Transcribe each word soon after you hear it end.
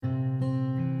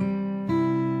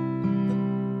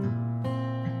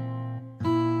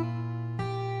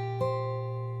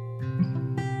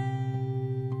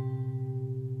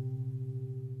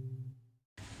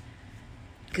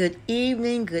Good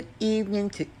evening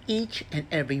to each and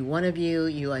every one of you.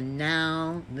 You are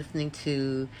now listening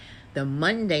to the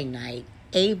Monday night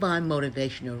Avon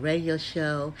Motivational Radio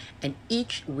Show, and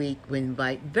each week we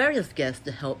invite various guests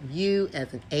to help you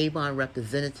as an Avon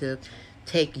representative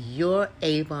take your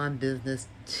Avon business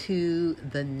to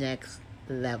the next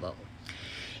level.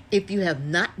 If you have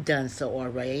not done so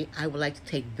already, I would like to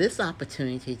take this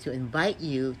opportunity to invite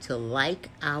you to like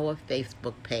our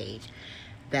Facebook page.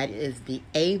 That is the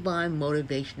Avon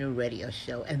Motivational Radio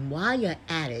Show. And while you're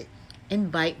at it,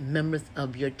 invite members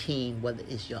of your team, whether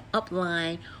it's your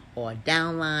upline or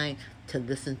downline, to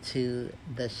listen to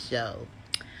the show.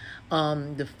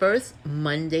 The first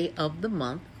Monday of the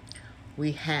month,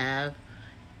 we have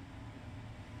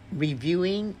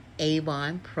Reviewing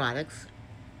Avon Products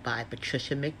by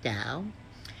Patricia McDowell.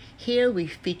 Here we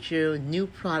feature new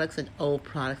products and old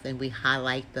products, and we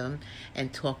highlight them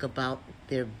and talk about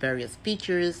their various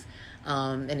features.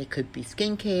 And it could be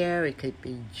skincare, it could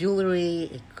be jewelry,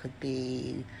 it could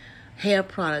be hair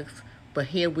products. But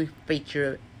here we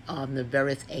feature the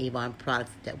various Avon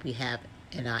products that we have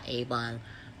in our Avon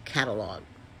catalog.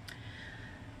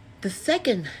 The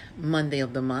second Monday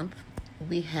of the month,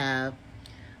 we have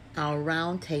our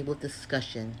roundtable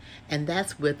discussion, and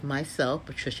that's with myself,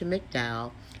 Patricia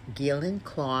McDowell, Gillian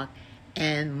Clark,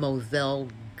 and Moselle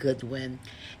Goodwin.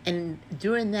 And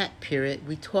during that period,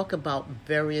 we talk about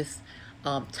various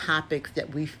topics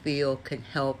that we feel can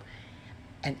help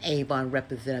an Avon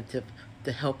representative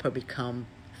to help her become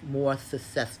more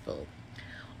successful.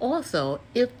 Also,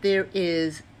 if there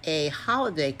is a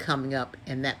holiday coming up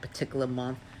in that particular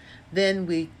month, then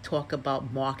we talk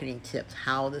about marketing tips,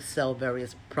 how to sell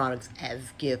various products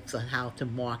as gifts and how to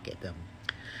market them.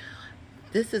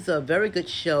 This is a very good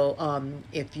show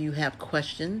if you have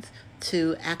questions,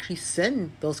 to actually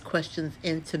send those questions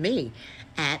in to me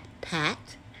at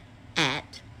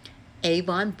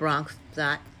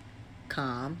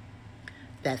pat@avonbronx.com.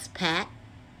 That's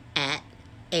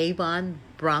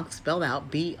pat@avonbronx, spelled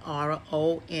out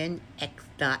BRONX.com.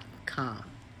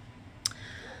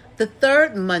 The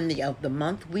third Monday of the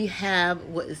month, we have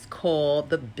what is called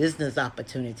the Business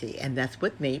Opportunity, and that's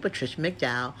with me, Patricia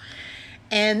McDowell.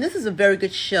 And this is a very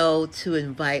good show to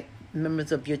invite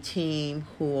members of your team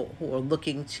who are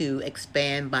looking to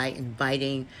expand by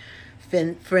inviting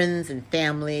friends and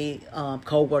family,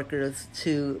 co-workers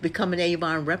to become an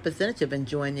Avon representative and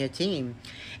join their team.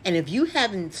 And if you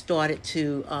haven't started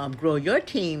to grow your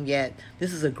team yet,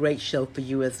 this is a great show for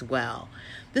you as well.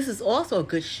 This is also a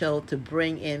good show to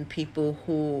bring in people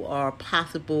who are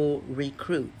possible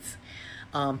recruits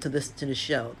to listen to the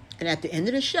show. And at the end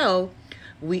of the show,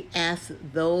 we ask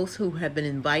those who have been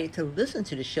invited to listen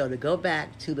to the show to go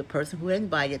back to the person who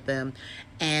invited them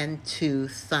and to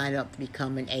sign up to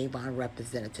become an Avon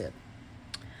representative.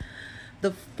 The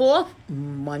fourth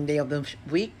Monday of the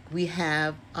week, we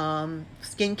have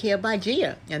Skincare by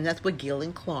Gia, and that's with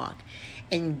Gillian Clark.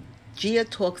 And Gia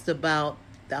talks about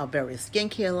our various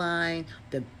skincare line,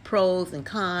 the pros and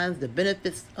cons, the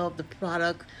benefits of the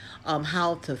product,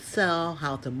 how to sell,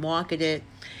 how to market it,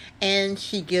 and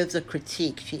she gives a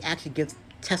critique. She actually gives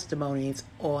testimonies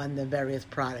on the various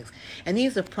products. And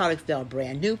these are products that are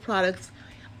brand new products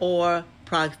or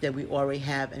products that we already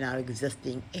have in our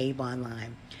existing Avon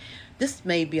line. This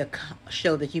may be a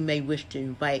show that you may wish to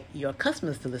invite your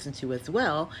customers to listen to as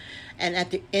well. And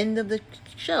at the end of the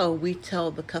show, we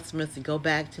tell the customers to go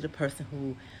back to the person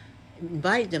who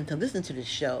invited them to listen to the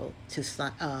show to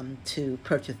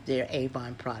purchase their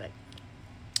Avon product.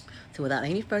 So without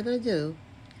any further ado,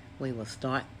 we will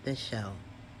start the show.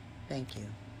 Thank you.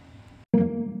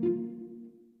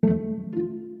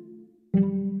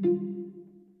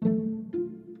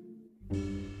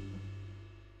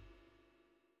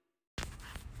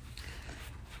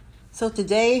 So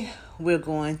today we're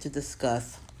going to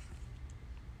discuss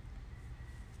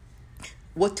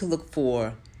what to look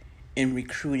for in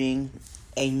recruiting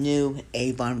a new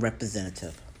Avon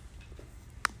representative.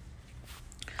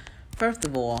 First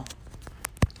of all,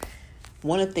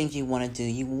 one of the things you want to do,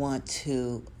 you want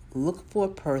to look for a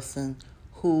person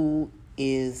who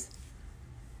is,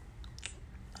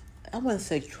 I want to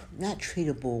say not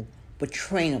treatable, but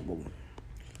trainable.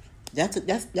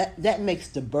 That makes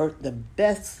the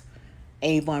best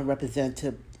Avon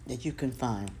representative that you can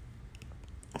find.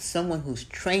 Someone who's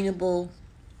trainable,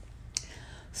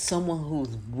 someone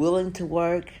who's willing to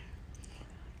work.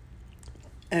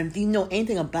 And if you know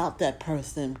anything about that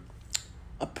person,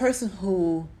 a person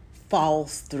who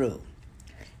follows through.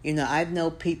 You know, I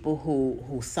know people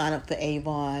who sign up for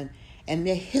Avon and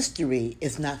their history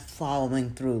is not following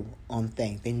through on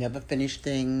things. They never finish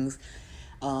things.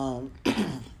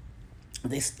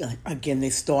 They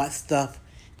start stuff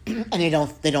and they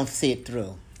don't see it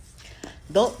through.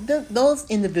 Those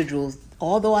individuals,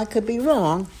 although I could be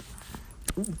wrong,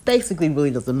 basically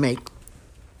really doesn't make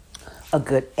a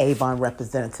good Avon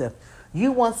representative.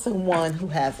 You want someone who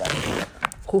has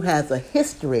a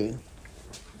history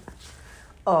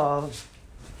of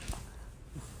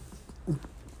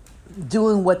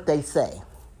doing what they say,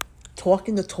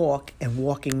 talking the talk and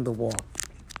walking the walk.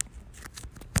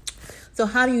 So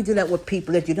how do you do that with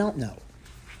people that you don't know?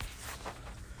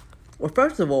 Well,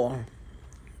 first of all,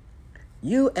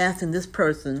 you asking this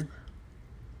person,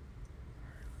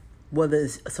 whether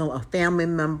it's a family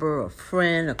member, a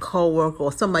friend, a coworker,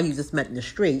 or somebody you just met in the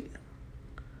street,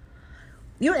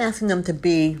 you're asking them to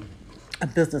be a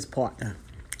business partner,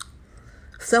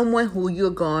 someone who you're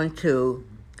going to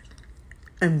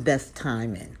invest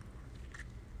time in.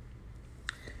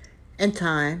 And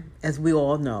time, as we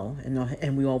all know,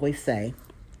 and we always say,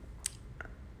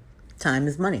 time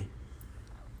is money.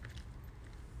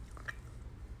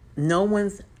 No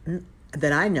one's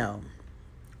that I know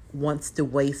wants to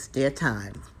waste their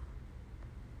time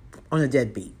on a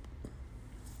deadbeat.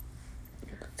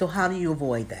 So how do you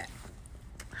avoid that?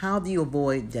 How do you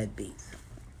avoid deadbeats?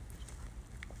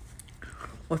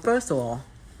 Well, first of all,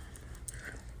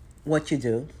 what you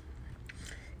do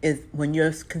is when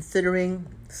you're considering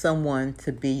someone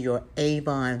to be your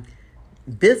Avon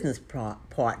business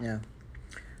partner,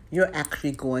 you're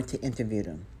actually going to interview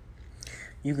them.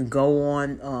 You can go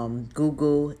on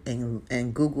Google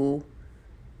and Google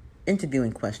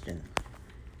interviewing questions.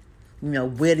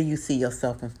 Where do you see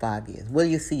yourself in 5 years? Where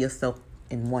do you see yourself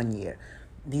in 1 year?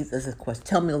 These are the questions.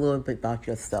 Tell me a little bit about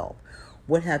yourself.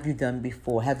 What have you done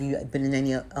before? Have you been in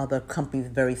any other companies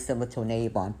very similar to an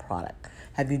Avon product?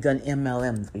 Have you done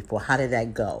MLMs before? How did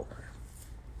that go?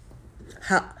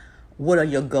 What are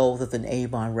your goals as an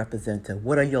Avon representative?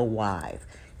 What are your whys?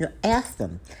 Ask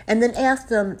them. And then ask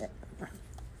them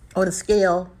on a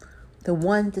scale to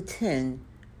 1 to 10,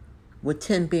 with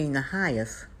 10 being the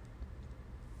highest,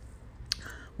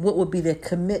 what would be their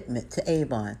commitment to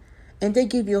Avon? And they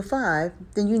give you a 5,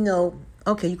 then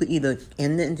okay, you could either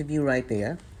end the interview right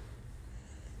there.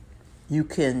 You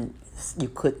could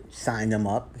sign them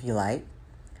up if you like.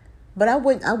 But I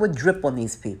would drip on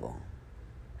these people.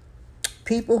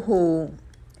 People who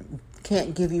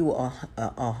can't give you a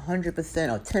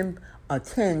 100% or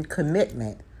 10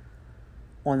 commitment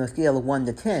on a scale of 1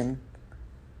 to 10,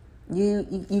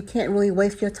 you can't really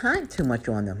waste your time too much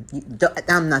on them.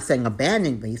 I'm not saying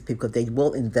abandon these people, because they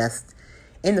will invest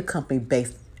in the company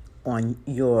based on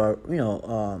your,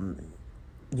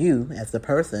 you as the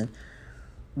person.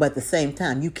 But at the same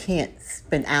time, you can't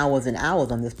spend hours and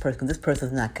hours on this person, because this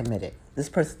person's not committed. This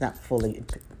person's not fully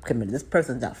committed. This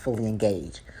person's not fully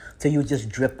engaged. So you just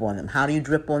drip on them. How do you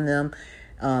drip on them?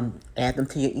 Add them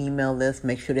to your email list.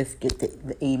 Make sure they get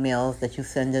the emails that you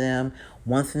send to them.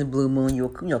 Once in the blue moon,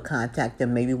 you'll contact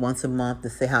them maybe once a month to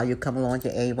say how you're coming along to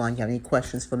Avon. You have any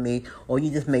questions for me? Or you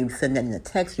just maybe send that in a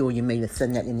text, or you maybe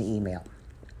send that in the email.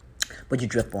 But you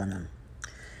drip on them.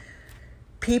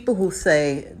 People who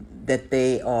say that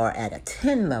they are at a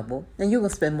 10 level, then you're going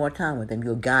to spend more time with them.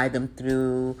 You'll guide them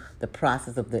through the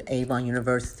process of the Avon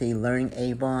University, learning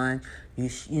Avon.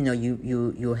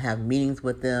 You'll have meetings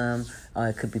with them.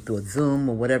 It could be through a Zoom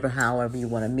or whatever, however you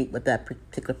want to meet with that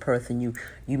particular person.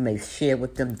 You may share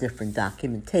with them different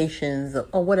documentations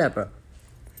or whatever.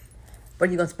 But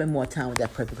you're going to spend more time with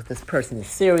that person, because this person is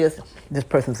serious. This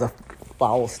person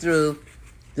follows through.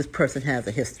 This person has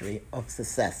a history of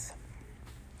success.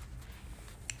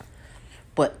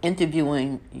 But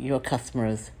interviewing your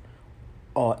customers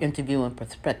or interviewing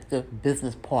prospective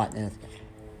business partners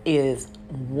is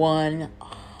 100%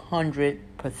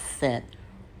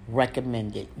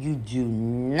 recommended. You do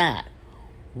not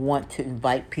want to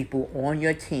invite people on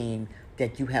your team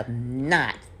that you have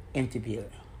not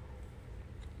interviewed.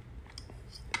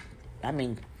 I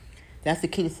mean, that's the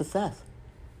key to success.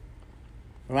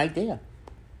 Right there.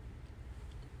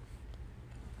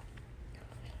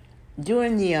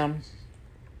 During the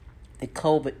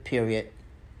COVID period,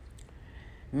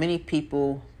 many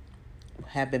people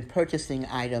have been purchasing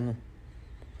items,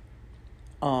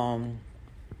 on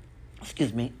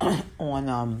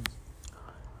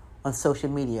social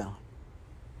media,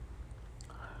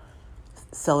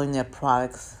 selling their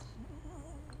products,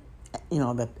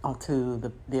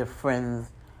 to their friends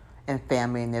and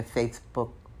family and their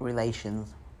Facebook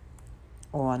relations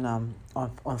on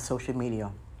social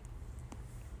media.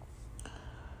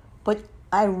 But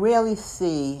I rarely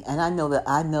see, and I know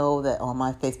that on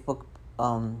my Facebook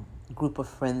group of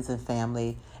friends and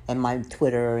family, and my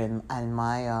Twitter and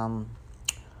my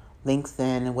LinkedIn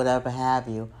and whatever have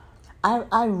you,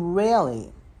 I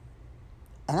rarely,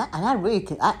 and I really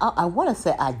can, I want to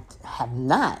say I have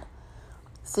not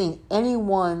seen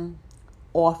anyone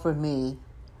offer me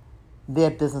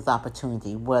their business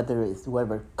opportunity, whether it's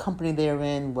whatever company they're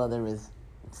in, whether it's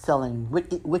selling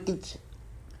wickage,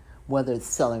 whether it's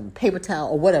selling paper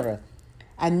towel or whatever.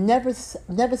 I never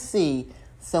see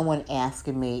someone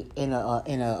asking me in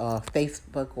a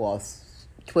Facebook or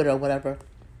Twitter or whatever,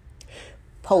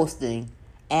 posting,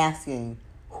 asking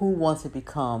who wants to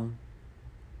become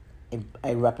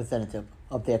a representative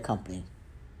of their company.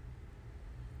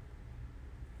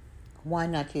 Why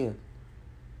not you?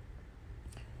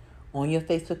 On your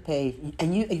Facebook page,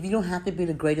 and you don't have to be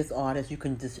the greatest artist. You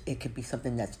can just, it could be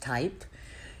something that's typed.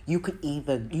 You could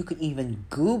even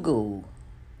Google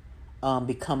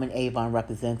become an Avon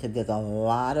representative. There's a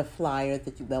lot of flyers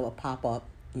that will pop up.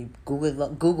 You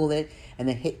Google it, and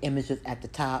then hit images at the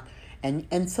top,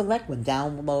 and select one.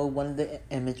 Download one of the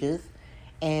images,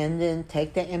 and then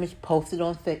take that image, post it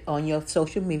on your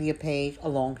social media page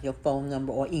along with your phone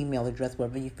number or email address,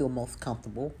 whatever you feel most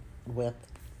comfortable with,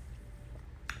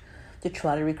 to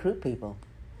try to recruit people.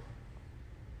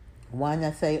 Why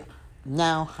not say,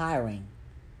 now hiring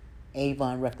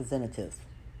Avon representatives?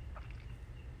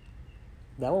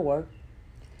 That will work.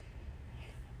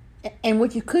 And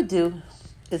what you could do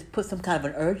is put some kind of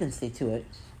an urgency to it.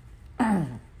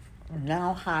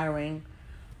 Now hiring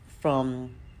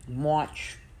from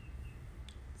March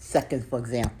 2nd, for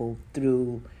example,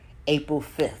 through April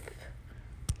 5th,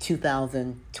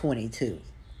 2022.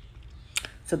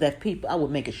 So that people, I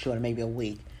would make it shorter, maybe a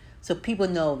week. So people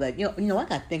know that, I got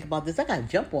to think about this. I got to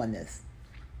jump on this.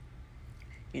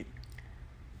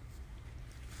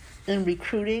 In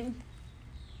recruiting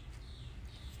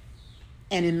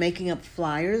and in making up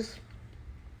flyers,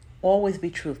 always be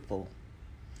truthful.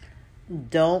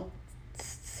 Don't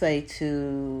say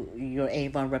to your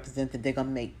Avon representative they're going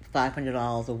to make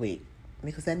 $500 a week,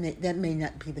 because that may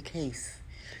not be the case.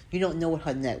 You don't know what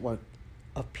her network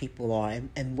of people are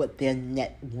and what their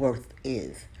net worth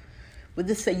is. But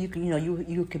just say you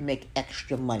can make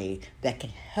extra money that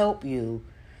can help you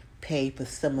pay for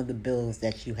some of the bills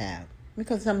that you have,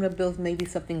 because some of the bills may be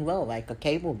something low, like a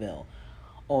cable bill,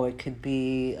 or it could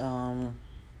be I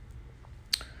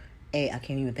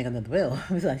can't even think of the bill.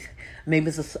 It's like, maybe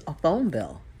it's a phone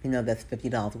bill, that's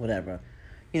 $50 or whatever,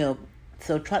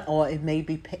 So try, or it may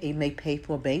pay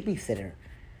for a babysitter,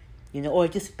 or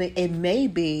it may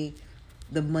be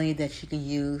the money that she can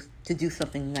use to do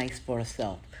something nice for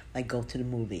herself, like go to the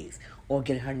movies, or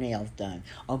get her nails done,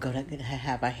 or go to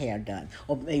have her hair done,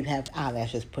 or maybe have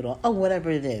eyelashes put on, or whatever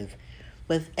it is.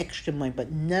 But it's extra money.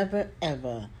 But never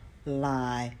ever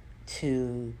lie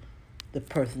to the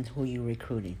person who you're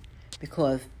recruiting,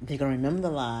 because they're going to remember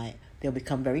the lie, they'll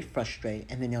become very frustrated,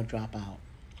 and then they'll drop out.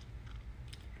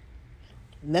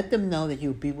 Let them know that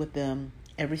you'll be with them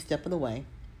every step of the way,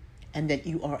 and that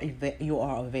you are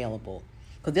available.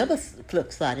 Because the other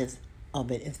flip side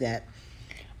of it is that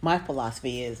my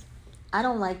philosophy is, I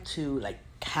don't like to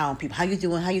hound people. How you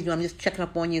doing? I'm just checking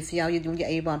up on you, see how you're doing your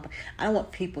Avon. I don't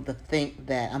want people to think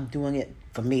that I'm doing it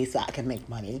for me so I can make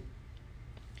money,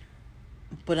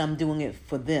 but I'm doing it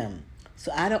for them.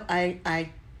 So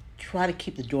I try to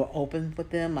keep the door open for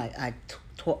them. I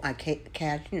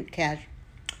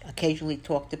occasionally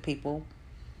talk to people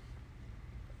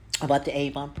about the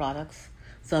Avon products.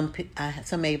 Some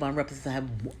Avon reps I have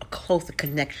a closer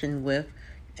connection with,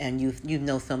 and you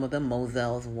know some of them.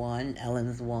 Moselle's one,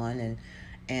 Ellen's one,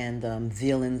 and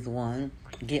Zealand's one,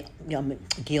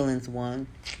 Gillen's one,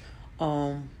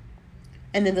 and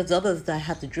then there's others that I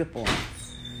have to drip on.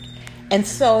 And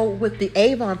so with the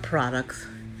Avon products,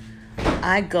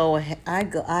 I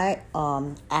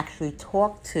actually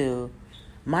talk to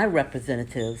my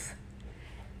representatives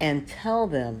and tell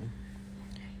them,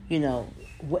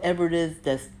 whatever it is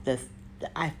that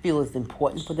I feel is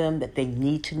important for them, that they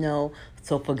need to know.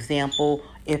 So, for example,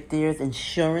 if there's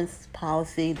insurance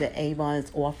policy that Avon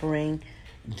is offering,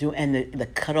 and the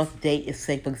cutoff date is,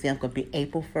 say, for example, be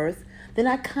April 1st, then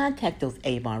I contact those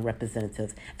Avon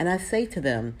representatives and I say to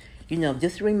them,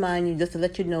 just to remind you, just to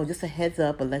let you know, just a heads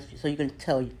up, so you can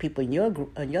tell people in your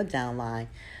group, in your downline,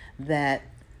 that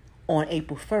on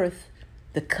April 1st,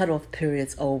 the cutoff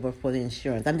period's over for the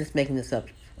insurance. I'm just making this up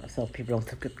so people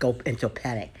don't go into a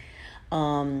panic.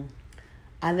 I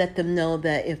let them know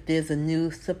that if there's a new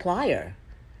supplier,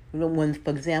 for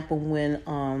example, when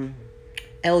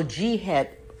LG had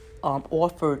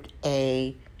offered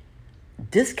a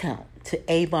discount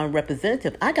to Avon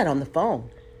representative, I got on the phone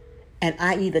and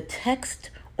I either text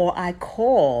or I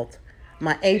called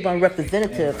my Avon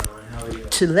representative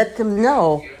to let them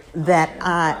know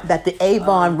that the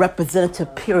Avon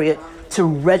representative period to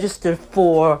register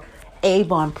for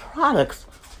Avon products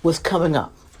was coming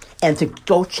up, and to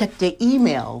go check their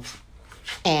emails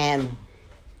and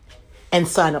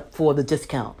sign up for the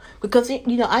discount. Because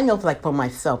I know, like, for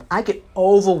myself, I get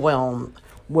overwhelmed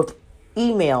with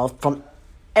emails from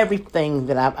everything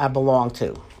that I belong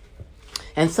to,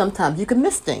 and sometimes you can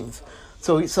miss things.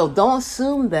 So don't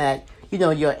assume that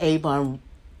your Avon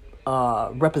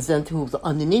representatives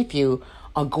underneath you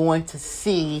are going to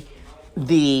see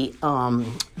the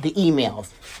emails.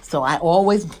 So I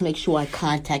always make sure I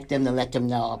contact them to let them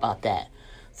know about that.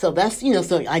 So that's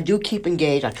so I do keep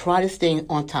engaged. I try to stay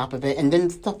on top of it, and then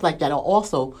stuff like that. I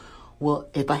also will,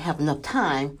 if I have enough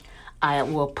time, I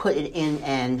will put it in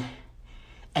an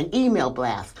email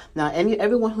blast. Now,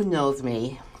 everyone who knows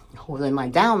me, who's in my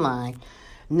downline,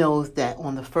 knows that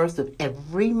on the first of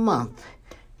every month,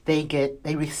 they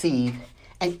receive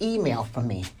an email from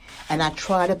me, and I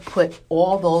try to put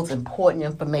all those important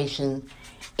information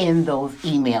in those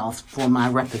emails for my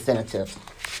representatives.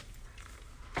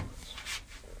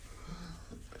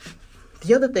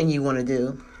 The other thing you want to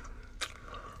do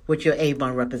with your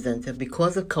Avon representative,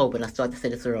 because of COVID, I started to say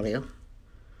this earlier,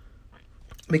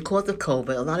 because of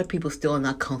COVID, a lot of people still are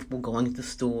not comfortable going into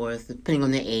stores, depending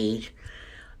on their age,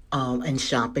 and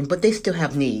shopping, but they still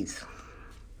have needs.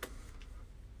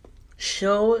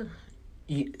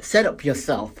 Set up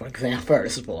yourself, for example,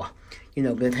 first of all.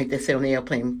 Like they say on the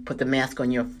airplane, put the mask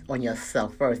on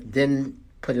yourself first, then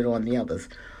put it on the others.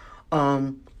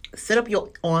 Set up your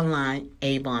online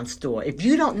Avon store. If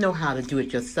you don't know how to do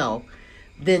it yourself,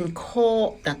 then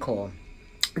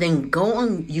then go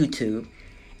on YouTube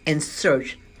and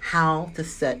search how to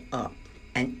set up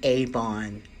an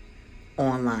Avon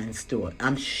online store.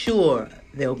 I'm sure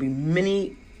there will be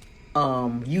many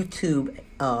YouTube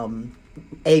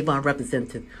Avon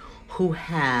representatives who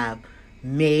have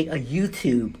made a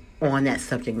YouTube on that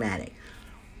subject matter.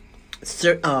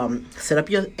 Set up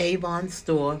your Avon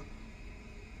store,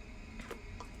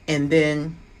 and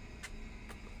then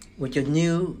with your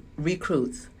new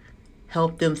recruits,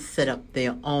 help them set up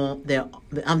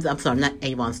I'm sorry, not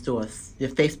Avon stores, your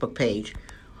Facebook page.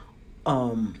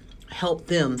 Help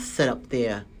them set up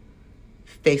their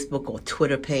Facebook or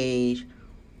Twitter page,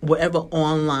 whatever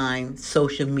online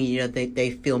social media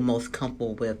they feel most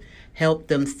comfortable with. Help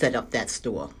them set up that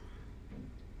store.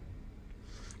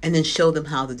 And then show them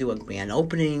how to do a grand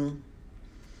opening.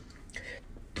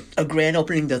 A grand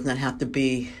opening does not have to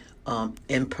be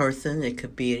in person. It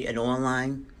could be an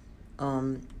online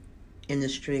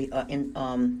industry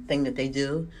thing that they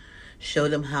do. Show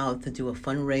them how to do a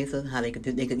fundraiser, how they could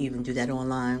even do that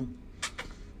online.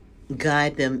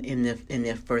 Guide them in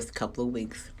their first couple of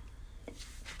weeks.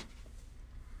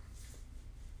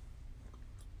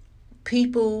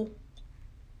 People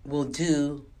will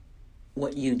do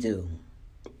what you do.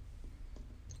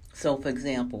 So, for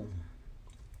example,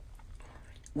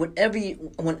 when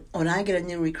I get a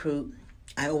new recruit,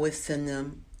 I always send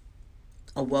them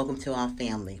a welcome to our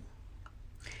family.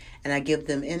 And I give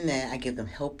them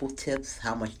helpful tips,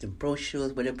 how much the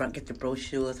brochures, where they get the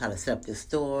brochures, how to set up their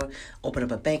store, open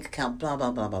up a bank account, blah,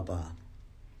 blah, blah, blah, blah.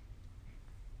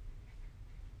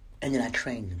 And then I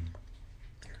train them.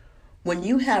 When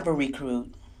you have a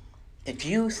recruit, if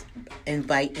you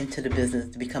invite into the business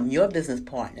to become your business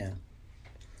partner,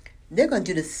 they're going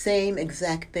to do the same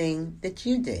exact thing that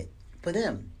you did for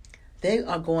them. They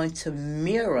are going to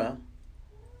mirror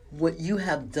what you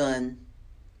have done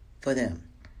for them.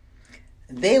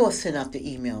 They will send out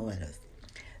the email letters.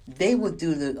 They will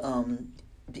do the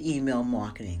email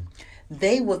marketing.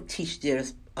 They will teach their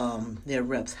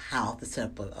reps how to set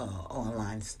up an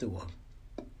online store.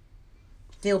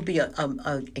 They'll be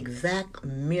an exact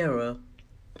mirror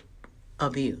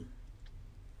of you.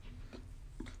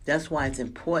 That's why it's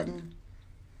important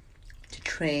to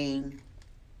train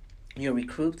your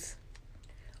recruits.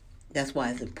 That's why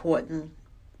it's important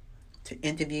to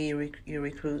interview your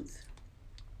recruits.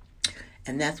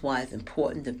 And that's why it's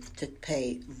important to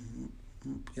pay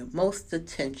your most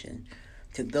attention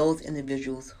to those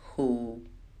individuals who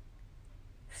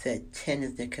said 10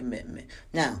 is their commitment.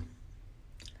 Now,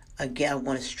 again, I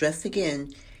want to stress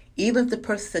again, even if the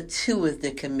person said 2 is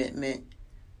their commitment,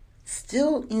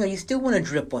 still, you still want to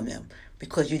drip on them,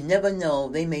 because you never know,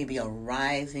 they may be a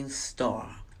rising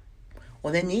star,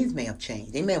 or their needs may have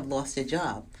changed. They may have lost their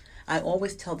job. I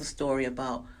always tell the story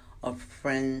about a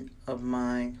friend of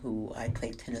mine who I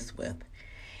played tennis with,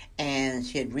 and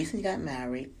she had recently got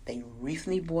married. They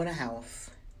recently bought a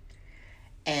house,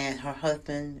 and her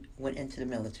husband went into the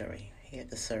military. He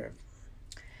had to serve.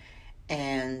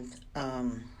 And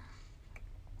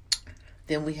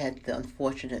then we had the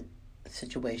unfortunate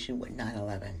situation with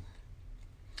 9/11.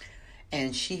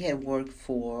 And she had worked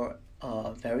for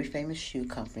a very famous shoe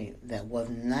company that was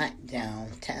not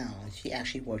downtown. She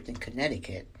actually worked in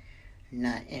Connecticut,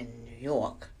 not in New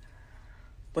York.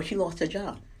 But she lost her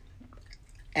job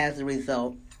as a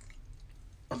result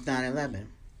of 9/11.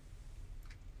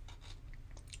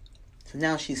 So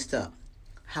now she's stuck.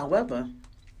 However,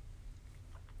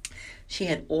 she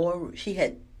had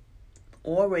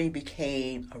already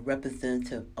became a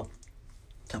representative of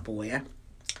Tupperware.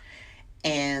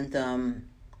 And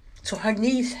so her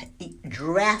needs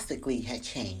drastically had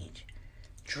changed.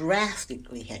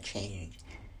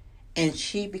 And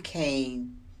she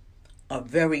became a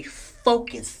very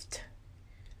focused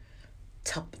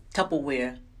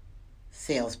Tupperware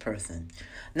salesperson.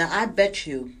 Now, I bet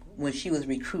you when she was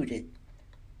recruited,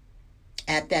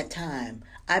 at that time,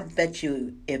 I bet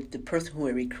you if the person who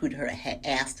had recruited her had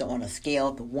asked her on a scale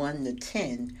of 1 to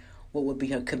 10, what would be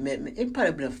her commitment, it'd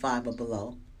probably been a 5 or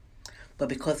below. But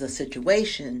because of the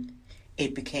situation,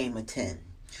 it became a 10.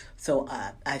 So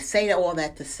I say all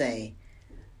that to say,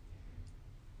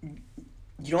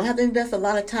 you don't have to invest a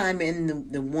lot of time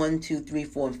in the 1, 2, 3,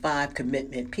 4, and 5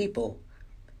 commitment people,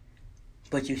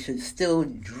 but you should still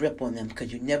drip on them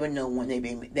because you never know when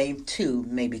they too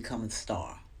may become a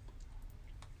star.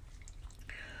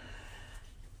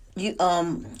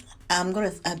 I'm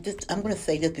gonna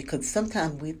say this because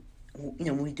sometimes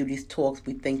when we do these talks,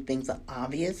 we think things are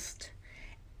obvious,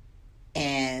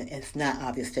 and it's not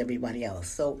obvious to everybody else.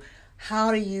 So,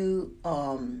 how do you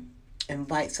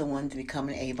invite someone to become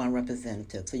an Avon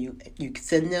representative? So you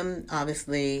send them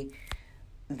obviously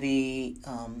the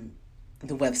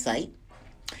website,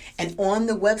 and on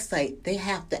the website they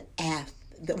have to ask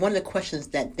one of the questions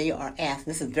that they are asked.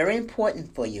 This is very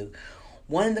important for you.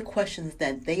 One of the questions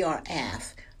that they are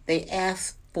asked, they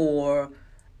ask for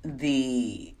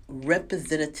the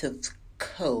representative's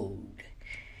code.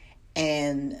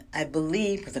 And I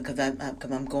believe, because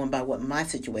I'm going by what my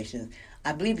situation is,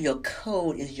 I believe your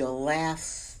code is your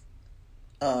last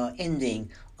ending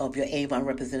of your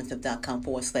avonrepresentative.com /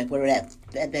 whatever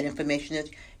that information is.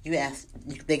 You ask,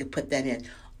 they can put that in.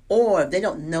 Or if they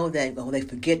don't know that, or they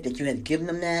forget that you had given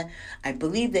them that, I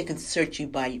believe they can search you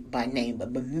by name.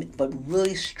 But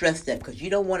really stress that, because you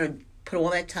don't want to put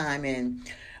all that time in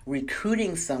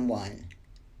recruiting someone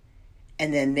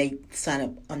and then they sign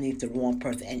up underneath the wrong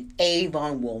person. And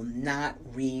Avon will not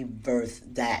reverse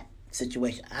that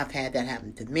situation. I've had that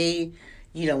happen to me.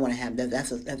 You don't want to have that. That's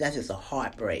just a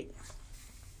heartbreak.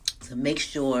 So make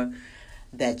sure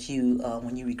that you,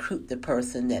 when you recruit the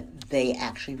person, that they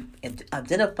actually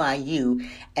identify you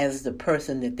as the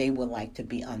person that they would like to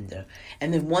be under.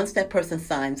 And then once that person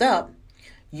signs up,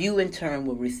 you in turn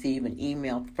will receive an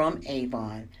email from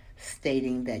Avon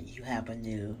stating that you have a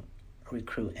new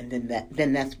recruit. And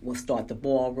then that will start the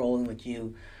ball rolling with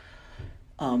you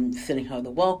sending her the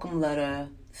welcome letter,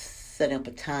 setting up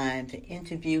a time to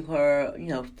interview her,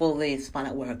 fully, find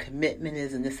out what her commitment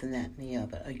is, and this and that and the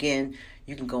other. Again,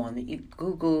 you can go on the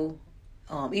Google.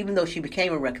 Even though she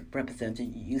became a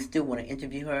representative, you still want to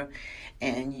interview her,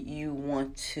 and you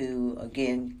want to,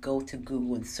 again, go to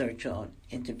Google and search on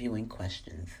interviewing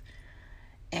questions.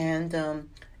 And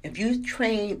if you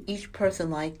train each person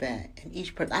like that, and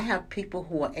each person, I have people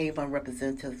who are Avon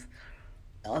representatives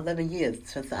 11 years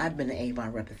since I've been an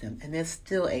Avon representative, and they're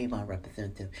still Avon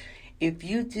representative. If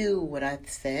you do what I've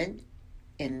said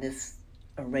in this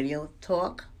radio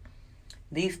talk,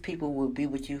 these people will be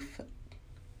with you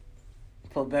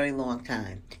for a very long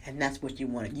time. And that's what you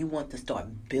want. You want to start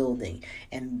building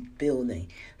and building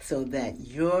so that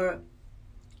your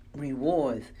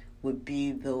rewards would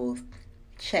be those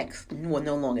checks, well,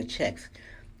 no longer checks,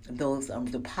 those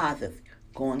deposits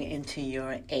going into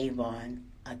your Avon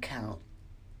account.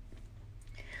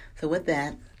 So with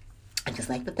that, I'd just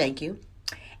like to thank you.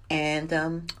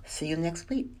 And see you next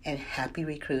week. And happy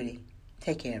recruiting.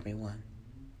 Take care, everyone.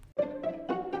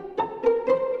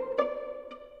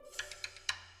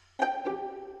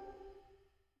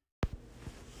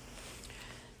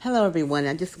 Hello, everyone.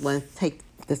 I just want to take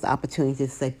this opportunity to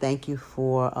say thank you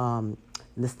for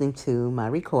listening to my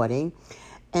recording.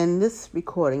 And this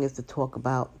recording is to talk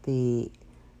about the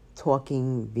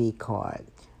Talking V card.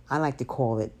 I like to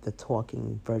call it the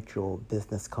Talking Virtual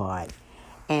Business Card.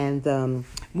 And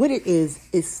what it is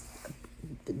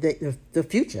the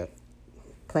future.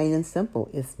 Plain and simple.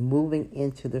 It's moving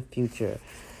into the future.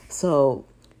 So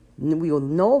we will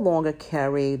no longer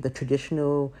carry the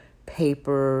traditional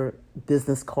paper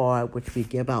business card, which we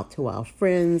give out to our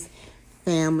friends,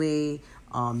 family,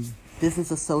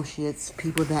 business associates,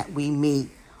 people that we meet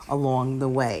along the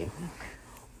way.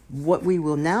 What we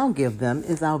will now give them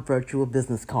is our virtual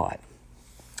business card.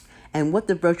 And what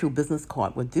the virtual business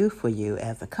card will do for you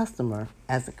as a customer,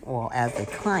 as a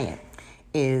client,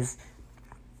 is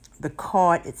the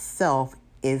card itself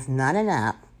is not an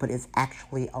app, but it's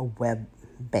actually a web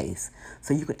base.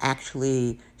 So you can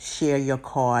actually share your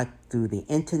card through the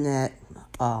internet,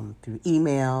 through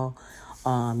email.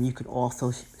 You can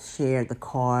also share the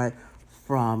card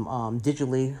from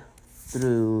digitally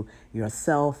through your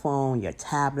cell phone, your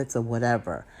tablets, or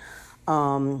whatever.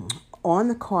 On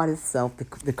the card itself,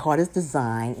 the card is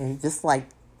designed, and just like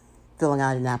filling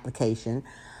out an application,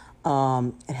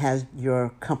 it has your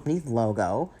company's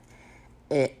logo.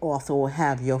 It also will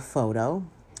have your photo.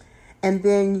 And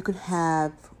then you could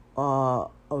have a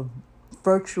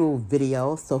virtual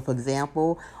video. So, for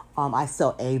example, I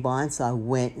sell Avon, so I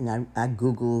went and I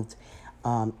Googled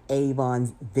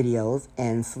Avon videos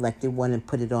and selected one and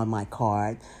put it on my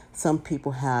card. Some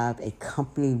people have a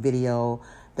company video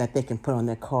that they can put on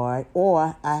their card,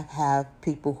 or I have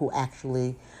people who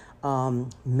actually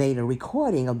made a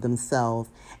recording of themselves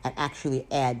and actually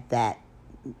add that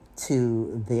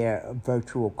to their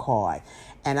virtual card.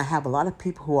 And I have a lot of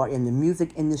people who are in the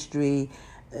music industry.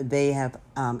 They have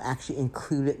actually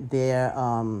included their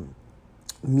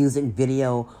music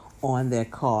video on their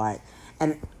card.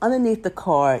 And underneath the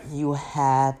card, you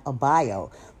have a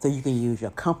bio. So you can use your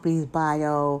company's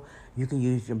bio. You can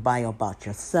use your bio about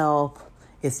yourself.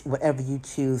 It's whatever you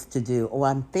choose to do. Or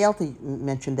I failed to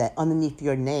mention that underneath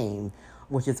your name,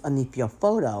 which is underneath your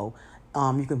photo,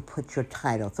 you can put your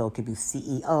title. So it could be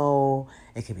CEO,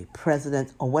 it could be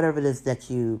president, or whatever it is that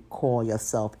you call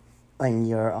yourself in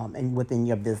your and within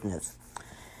your business.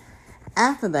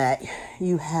 After that,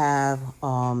 you have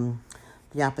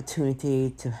the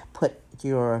opportunity to put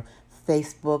your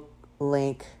Facebook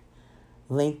link,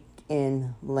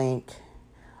 LinkedIn link,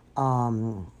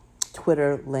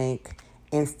 Twitter link,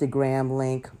 Instagram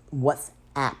link,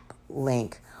 WhatsApp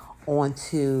link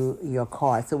onto your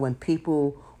card. So when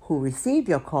people who receive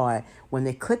your card, when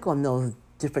they click on those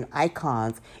different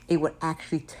icons, it would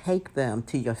actually take them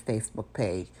to your Facebook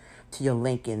page, to your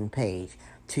LinkedIn page,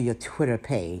 to your Twitter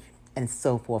page, and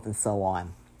so forth and so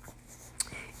on.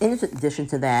 In addition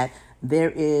to that,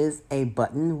 there is a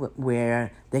button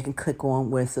where they can click on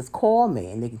where it says call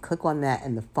me, and they can click on that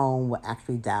and the phone will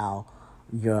actually dial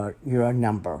your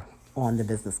number on the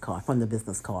business card, from the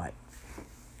business card.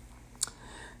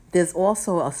 There's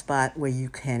also a spot where you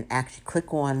can actually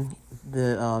click on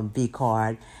the V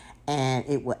card, and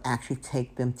it will actually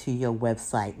take them to your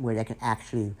website where they can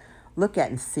actually look at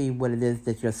and see what it is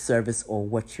that your service or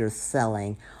what you're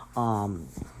selling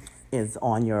is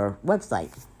on your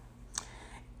website.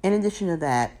 In addition to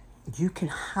that, you can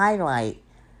highlight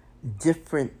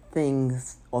different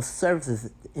things or services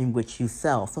in which you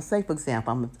sell. So say, for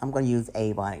example, I'm going to use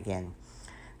Avon again.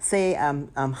 Say I'm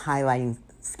highlighting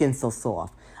Skin So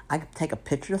Soft. I can take a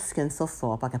picture of Skin So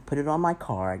Soft, I can put it on my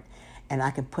card, and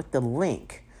I can put the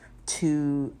link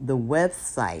to the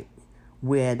website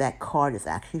where that card is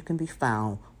actually can be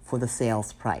found for the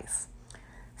sales price.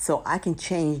 So I can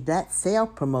change that sale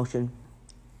promotion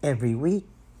every week,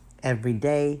 every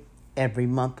day, every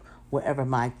month, wherever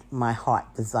my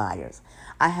heart desires.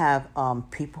 I have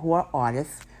people who are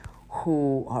artists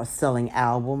who are selling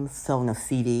albums, selling a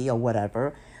CD or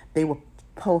whatever. They will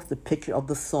post a picture of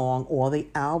the song or the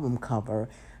album cover.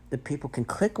 The people can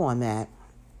click on that.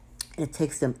 It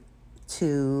takes them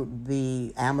to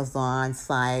the Amazon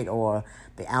site or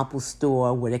the Apple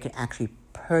store where they can actually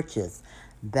purchase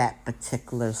that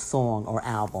particular song or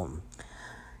album.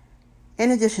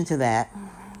 In addition to that,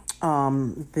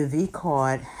 the V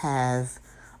card has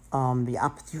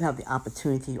you have the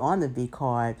opportunity on the V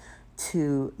card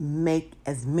to make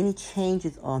as many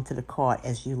changes onto the card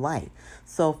as you like.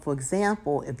 So, for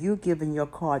example, if you're giving your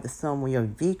card to someone,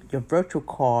 your virtual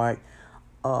card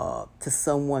to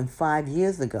someone 5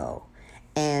 years ago,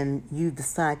 and you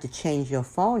decide to change your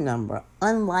phone number,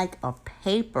 unlike a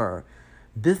paper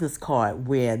business card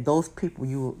where those people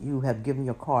you have given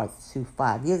your cards to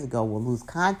 5 years ago will lose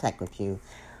contact with you,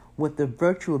 with the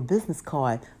virtual business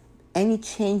card, any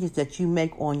changes that you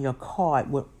make on your card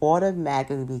will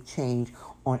automatically be changed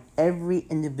on every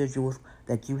individual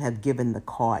that you have given the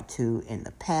card to in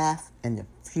the past, in the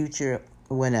future,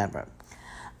 whenever.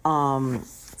 So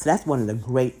that's one of the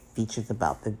great features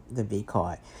about the V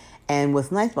card. And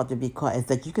what's nice about the V card is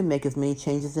that you can make as many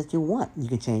changes as you want. You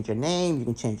can change your name, you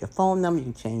can change your phone number,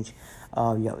 you can change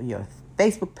your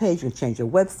Facebook page, you can change your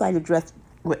website address,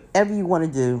 whatever you want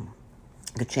to do.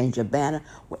 You can change your banner,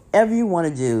 whatever you want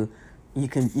to do. You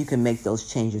can make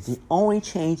those changes. The only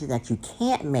changes that you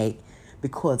can't make,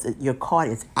 because your card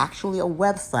is actually a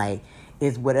website,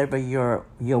 is whatever your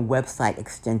website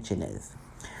extension is.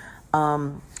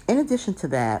 In addition to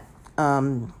that,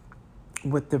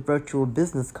 with the virtual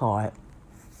business card,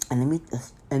 and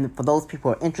for those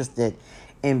people who are interested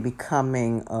in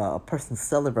becoming a person to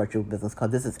sell a virtual business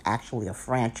card, this is actually a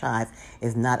franchise.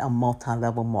 It's not a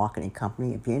multi-level marketing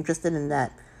company. If you're interested in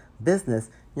that business,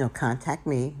 contact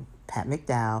me, Pat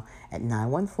McDowell, at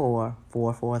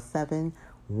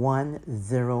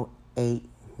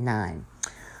 914-447-1089.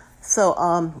 So,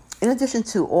 in addition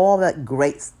to all that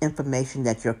great information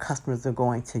that your customers are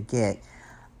going to get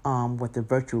with the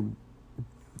virtual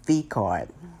V card,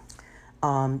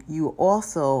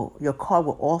 your card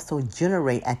will also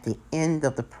generate at the end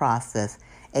of the process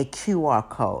a QR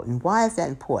code. And why is that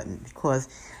important? Because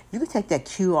you can take that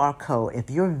QR code. If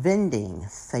you're vending,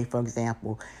 say for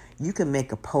example, you can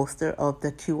make a poster of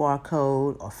the QR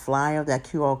code or flyer of that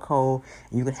QR code,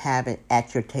 and you can have it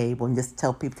at your table and just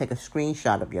tell people, take a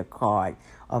screenshot of your card,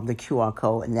 of the QR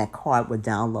code, and that card will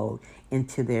download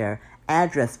into their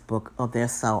address book of their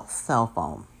cell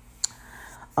phone.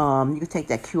 You can take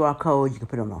that QR code, you can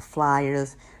put it on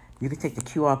flyers. You can take the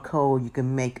QR code, you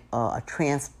can make a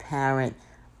transparent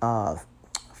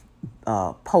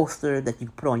poster that you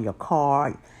can put on your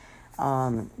card.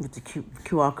 With the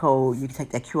QR code, you can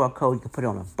take that QR code, you can put it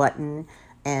on a button,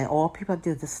 and all people have to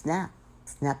do is just snap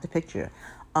the picture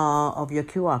of your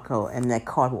QR code, and that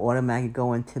card will automatically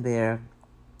go into their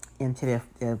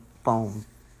phone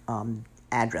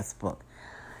address book.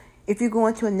 If you go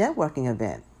into a networking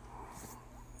event,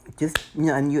 just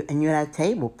and you're at a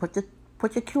table, put your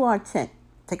QR tent,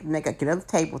 get another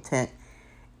table tent,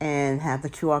 and have the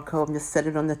QR code and just set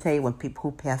it on the table, and people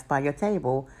who pass by your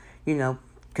table,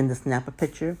 can just snap a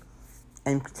picture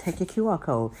and take your QR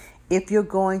code. If you're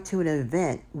going to an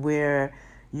event where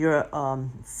you're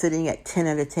sitting at 10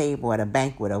 at a table at a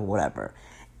banquet or whatever,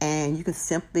 and you can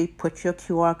simply put your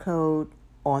QR code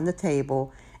on the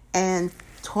table and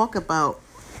talk about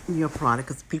your product,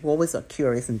 because people always are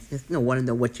curious and just want to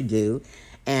know what you do.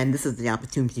 And this is the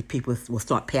opportunity people will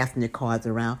start passing their cards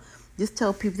around. Just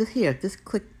tell people, just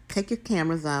take your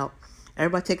cameras out.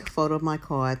 Everybody take a photo of my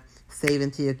card, save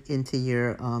into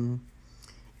your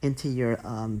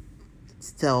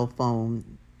cell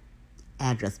phone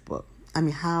address book. I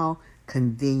mean, how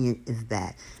convenient is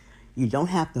that? You don't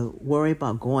have to worry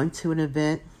about going to an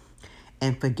event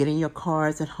and forgetting your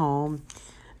cards at home,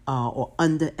 or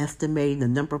underestimating the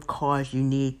number of cards you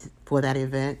need for that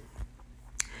event.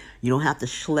 You don't have to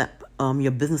schlep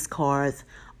your business cards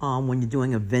when you're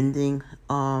doing a vending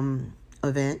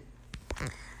event.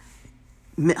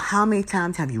 How many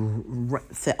times have you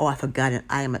said, I forgot it,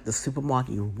 I am at the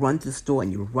supermarket. You run to the store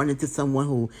and you run into someone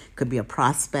who could be a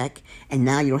prospect, and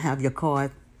now you don't have your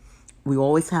card. We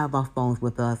always have our phones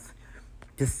with us.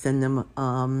 Just send them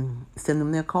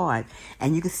their card,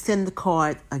 and you can send the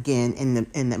card again in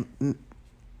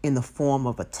the form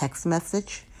of a text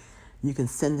message. You can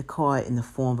send the card in the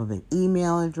form of an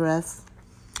email address,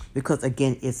 because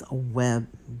again, it's a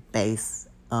web-based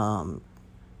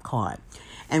card.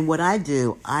 And what I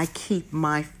do, I keep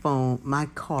my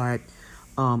card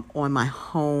on my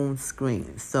home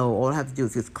screen. So all I have to do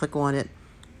is just click on it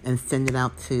and send it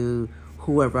out to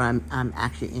whoever I'm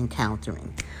actually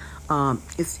encountering.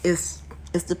 It's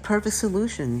the perfect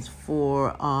solution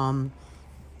for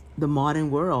the modern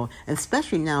world, and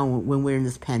especially now when we're in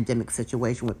this pandemic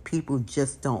situation where people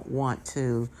just don't want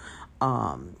to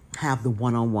have the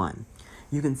one-on-one.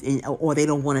 You can, or they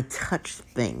don't want to touch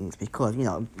things because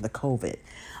the COVID.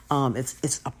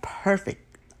 It's a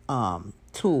perfect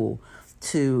tool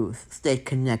to stay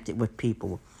connected with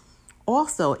people.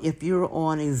 Also, if you're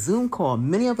on a Zoom call,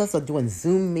 many of us are doing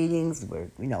Zoom meetings where,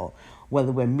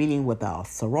 whether we're meeting with our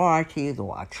sororities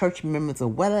or our church members or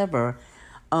whatever,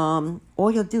 all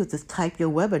you'll do is just type your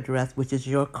web address, which is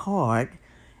your card,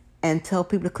 and tell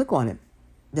people to click on it.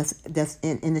 That's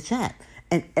in the chat.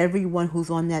 And everyone who's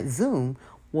on that Zoom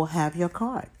will have your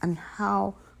card. I mean,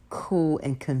 how cool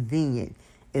and convenient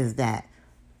is that?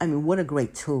 I mean, what a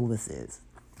great tool this is.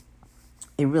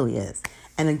 It really is.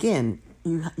 And again,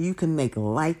 you can make a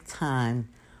lifetime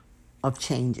of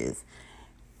changes.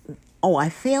 Oh, I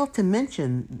failed to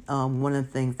mention one of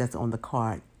the things that's on the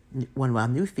card. One of our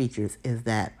new features is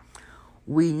that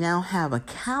we now have a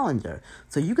calendar.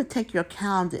 So you could take your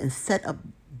calendar and set up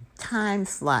time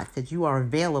slots that you are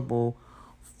available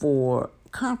for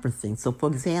conferencing. So, for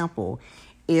example,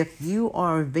 if you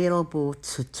are available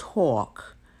to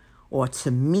talk or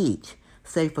to meet,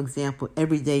 say, for example,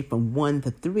 every day from 1 to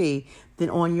 3,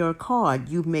 then on your card,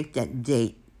 you make that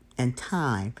date and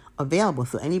time available.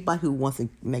 So anybody who wants to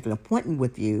make an appointment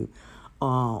with you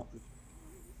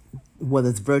whether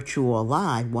it's virtual or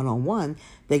live, one-on-one,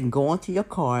 they can go onto your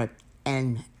card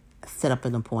and set up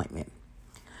an appointment.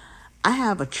 I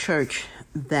have a church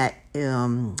that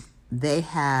they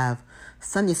have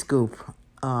Sunday school,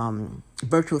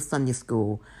 virtual Sunday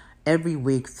school every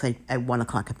week, say at 1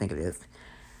 o'clock, I think it is.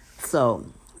 So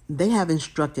they have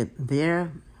instructed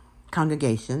their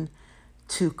congregation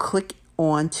to click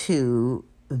onto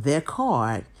their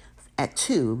card at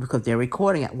 2 because they're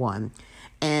recording at 1,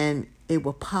 and it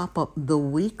will pop up the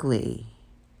weekly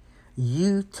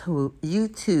YouTube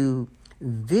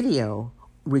video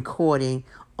recording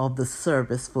of the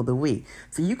service for the week.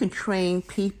 So you can train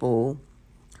people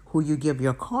who you give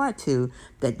your card to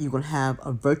that you're going to have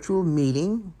a virtual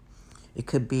meeting. It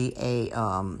could be a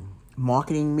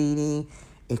marketing meeting.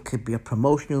 It could be a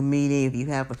promotional meeting. If you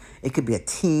have, it could be a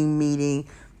team meeting,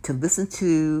 to listen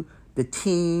to the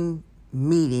team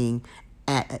meeting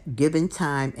at a given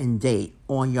time and date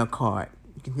on your card.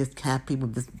 You can just have people,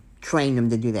 just train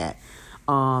them to do that.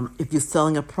 If you're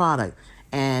selling a product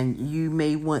and you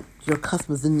may want your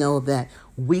customers to know that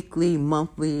weekly,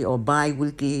 monthly, or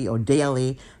bi-weekly or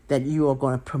daily that you are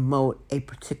going to promote a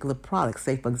particular product.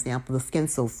 Say, for example, the Skin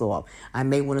So Soft. I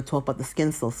may want to talk about the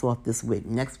Skin So Soft this week.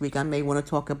 Next week, I may want to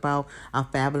talk about our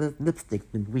fabulous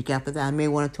lipstick. The week after that, I may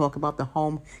want to talk about the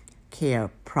home care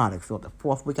products. Or the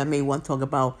fourth week, I may want to talk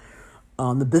about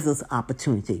the business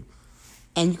opportunity.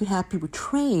 And you can have people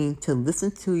trained to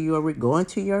listen to go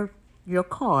into your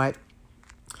card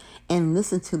and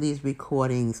listen to these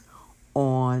recordings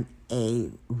on a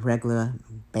regular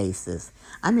basis.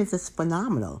 I mean, it's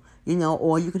phenomenal,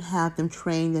 or you can have them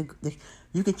trained.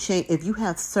 You can change, if you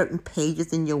have certain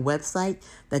pages in your website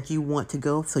that you want to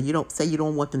go, so you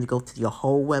don't want them to go to your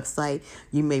whole website.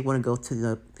 You may want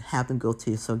to have them go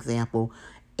to, for example,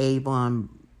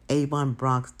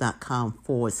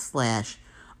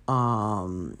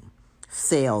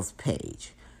 avonbronx.com/sales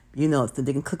page. So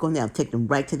they can click on that and take them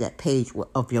right to that page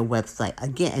of your website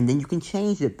again, and then you can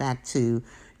change it back to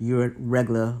your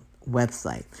regular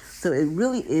website. So it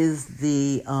really is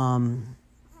the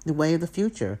way of the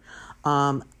future.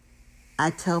 I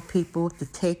tell people to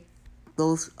take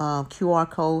those QR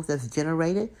codes that's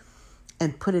generated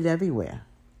and put it everywhere.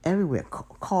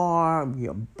 Car,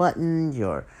 your button,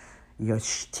 your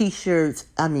T-shirts,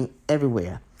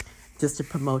 everywhere, just to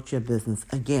promote your business.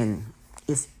 Again,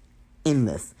 it's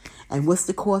endless. And what's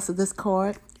the cost of this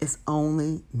card? It's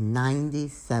only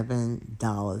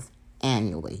 $97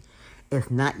 annually. It's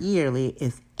not yearly,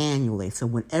 it's annually. So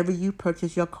whenever you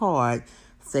purchase your card,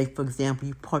 say for example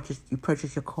you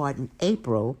purchase your card in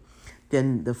April,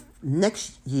 then the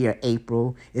next year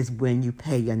April is when you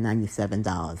pay your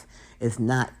 $97. It's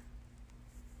not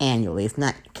annually. It's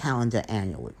not calendar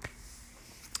annually.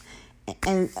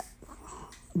 And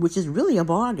which is really a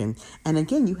bargain. And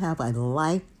again, you have a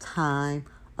lifetime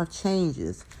of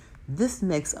changes. This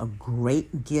makes a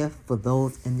great gift for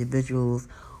those individuals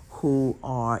who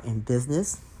are in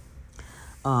business,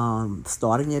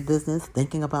 starting their business,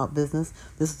 thinking about business.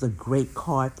 This is a great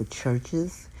card for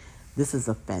churches. This is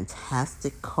a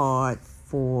fantastic card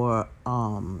for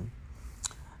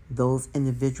those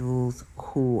individuals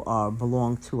who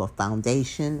belong to a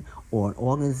foundation or an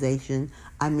organization.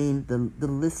 The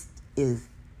list is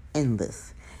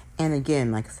endless. And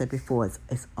again, like I said before,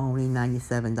 it's only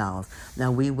 $97.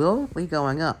 Now, we will be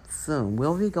going up soon.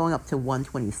 We'll be going up to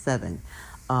 $127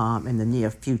 in the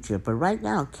near future. But right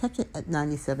now, catch it at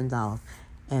 $97.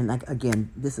 And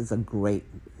again, this is a great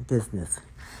business.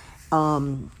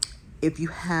 If you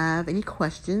have any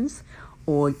questions,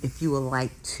 or if you would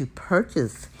like to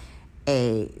purchase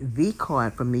a V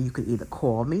card from me, you can either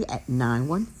call me at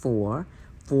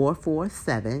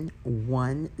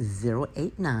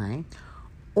 914-447-1089,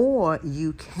 or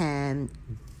you can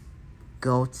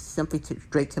go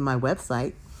straight to my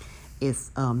website.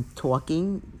 It's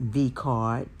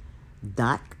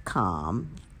talkingvcard.com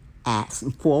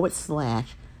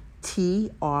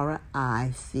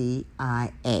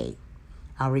 /TRICIA.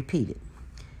 I'll repeat it.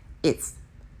 It's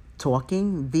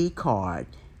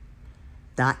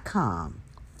talkingvcard.com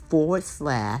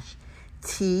 /TRICIA.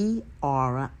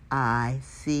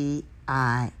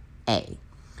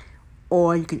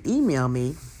 Or you can email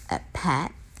me at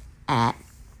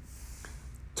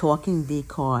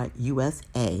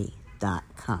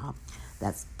pat@talkingvcardusa.com.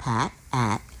 That's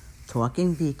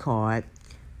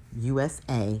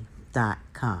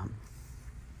pat@talkingvcardusa.com.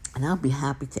 And I'll be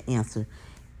happy to answer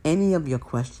any of your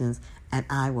questions, and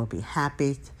I will be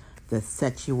happy to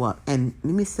set you up. And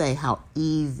let me say how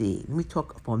easy, let me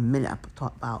talk for a minute, I'll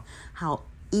talk about how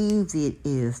easy it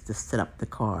is to set up the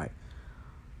card.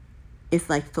 It's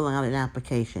like filling out an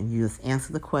application. You just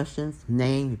answer the questions,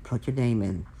 you put your name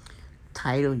in.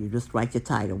 title, you just write your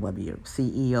title, whether you're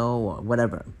CEO or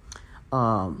whatever.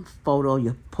 Photo,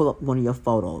 you pull up one of your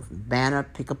photos. Banner,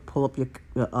 pull up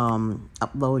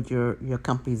upload your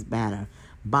company's banner.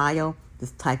 Bio,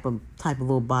 just type a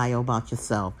little bio about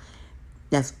yourself.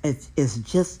 It's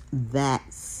just that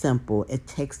simple. It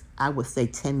takes, I would say,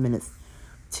 10 minutes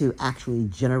to actually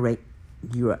generate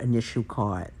your initial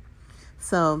card.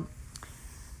 So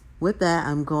with that,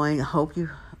 hope you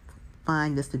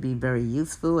find this to be very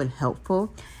useful and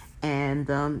helpful. And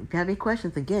if you have any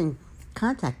questions, again,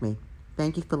 contact me.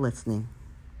 Thank you for listening.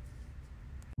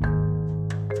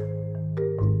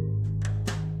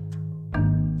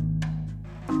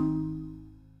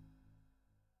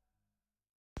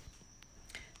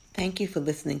 Thank you for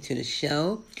listening to the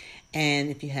show. And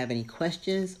if you have any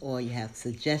questions or you have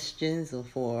suggestions or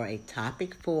for a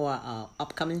topic for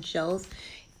upcoming shows,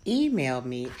 email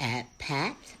me at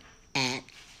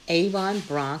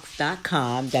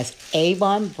pat@avonbronx.com. That's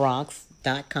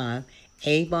avonbronx.com.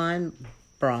 Avon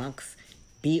Bronx,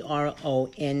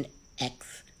 BRONX.com.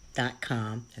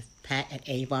 That's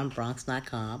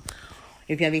pat@avonbronx.com.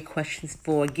 If you have any questions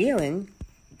for Gillian,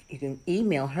 you can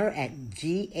email her at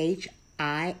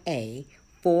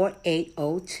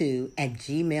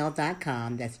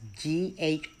GHIA4802@gmail.com. That's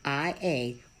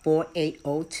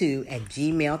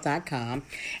GHIA4802@gmail.com.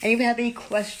 And if you have any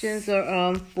questions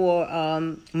or for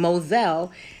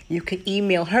Moselle, you can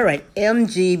email her at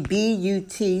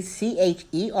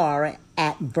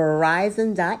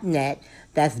mgbutcher@verizon.net.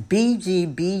 That's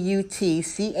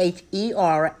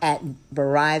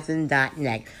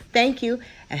bgbutcher@verizon.net. Thank you,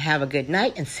 and have a good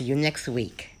night, and see you next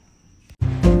week.